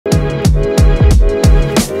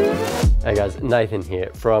guys, Nathan here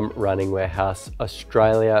from Running Warehouse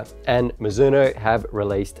Australia, and Mizuno have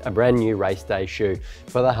released a brand new race day shoe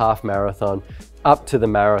for the half marathon up to the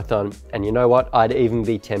marathon. And you know what? I'd even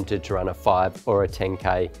be tempted to run a 5 or a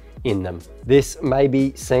 10K in them. This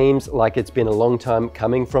maybe seems like it's been a long time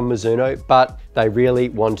coming from Mizuno, but they really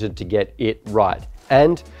wanted to get it right.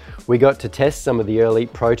 And we got to test some of the early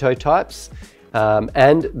prototypes.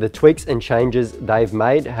 And the tweaks and changes they've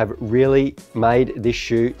made have really made this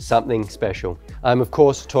shoe something special. I'm of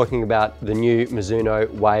course talking about the new Mizuno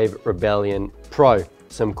Wave Rebellion Pro.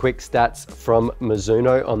 Some quick stats from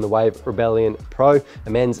Mizuno on the Wave Rebellion Pro. A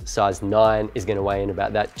men's size 9 is going to weigh in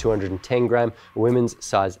about that 210 gram, a women's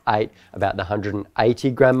size 8 about the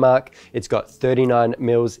 180 gram mark. It's got 39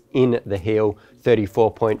 mils in the heel,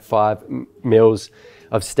 34.5 mils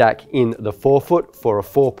of stack in the forefoot for a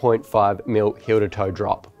 4.5 mil heel to toe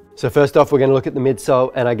drop. So first off, we're going to look at the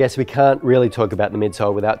midsole, and I guess we can't really talk about the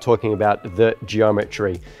midsole without talking about the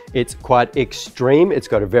geometry. It's quite extreme. It's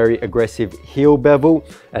got a very aggressive heel bevel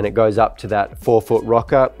and it goes up to that forefoot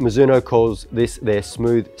rocker. Mizuno calls this their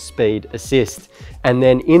smooth speed assist. And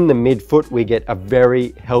then in the midfoot, we get a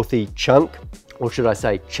very healthy chunk, or should I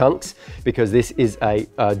say chunks, because this is a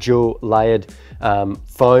dual layered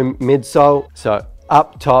foam midsole. So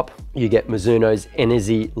up top, you get Mizuno's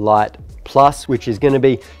Energy Light Plus, which is going to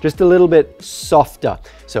be just a little bit softer.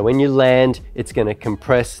 So when you land, it's going to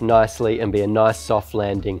compress nicely and be a nice soft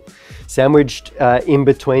landing. Sandwiched in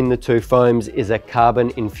between the two foams is a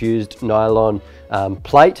carbon infused nylon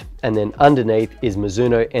plate, and then underneath is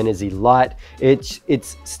Mizuno Energy Light. It's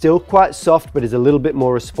still quite soft, but is a little bit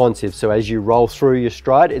more responsive. So as you roll through your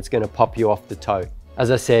stride, it's going to pop you off the toe.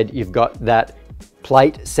 As I said, you've got that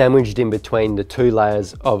plate sandwiched in between the two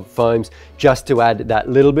layers of foams just to add that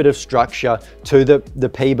little bit of structure to the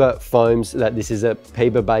PEBA foams. That this is a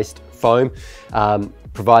PEBA based foam.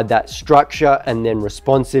 Provide that structure and then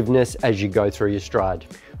responsiveness as you go through your stride.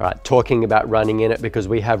 All right, talking about running in it, because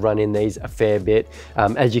we have run in these a fair bit.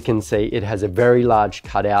 As you can see, it has a very large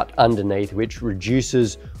cutout underneath, which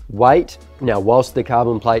reduces weight. Now, whilst the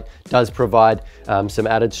carbon plate does provide some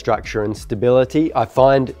added structure and stability, I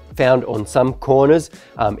found on some corners,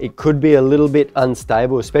 it could be a little bit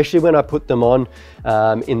unstable, especially when I put them on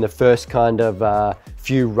in the first kind of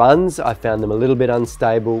few runs. I found them a little bit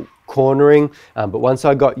unstable cornering, but once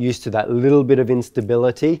I got used to that little bit of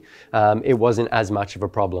instability, it wasn't as much of a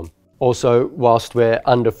problem. Also, whilst we're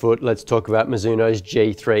underfoot, let's talk about Mizuno's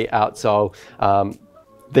G3 outsole.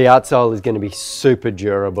 The outsole is going to be super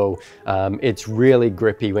durable. It's really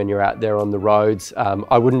grippy when you're out there on the roads.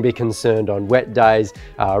 I wouldn't be concerned on wet days,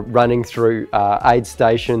 running through aid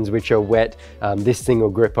stations which are wet. This thing will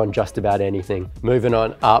grip on just about anything. Moving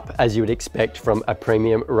on up, as you would expect from a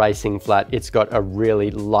premium racing flat, it's got a really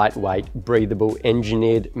lightweight, breathable,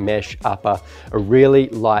 engineered mesh upper, a really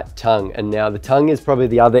light tongue. And now the tongue is probably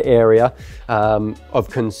the other area of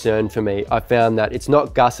concern for me. I found that it's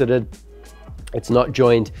not gusseted. It's not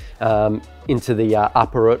joined into the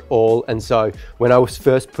upper at all. And so when I was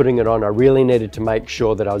first putting it on, I really needed to make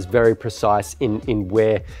sure that I was very precise in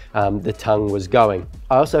where the tongue was going.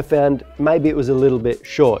 I also found maybe it was a little bit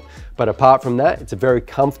short, but apart from that, it's a very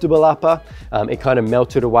comfortable upper. It kind of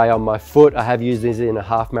melted away on my foot. I have used this in a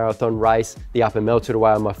half marathon race. The upper melted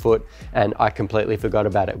away on my foot and I completely forgot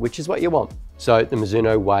about it, which is what you want. So the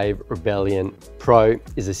Mizuno Wave Rebellion Pro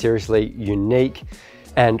is a seriously unique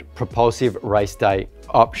and propulsive race day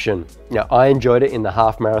option. Now, I enjoyed it in the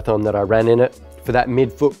half marathon that I ran in it for that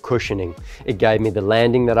midfoot cushioning. It gave me the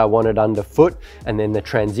landing that I wanted underfoot, and then the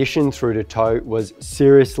transition through to toe was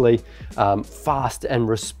seriously fast and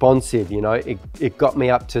responsive. You know, it got me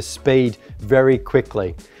up to speed very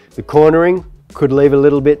quickly. The cornering could leave a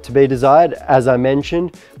little bit to be desired, as I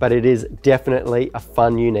mentioned, but it is definitely a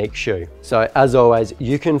fun, unique shoe. So as always,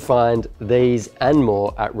 you can find these and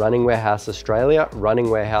more at Running Warehouse Australia,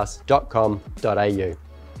 runningwarehouse.com.au.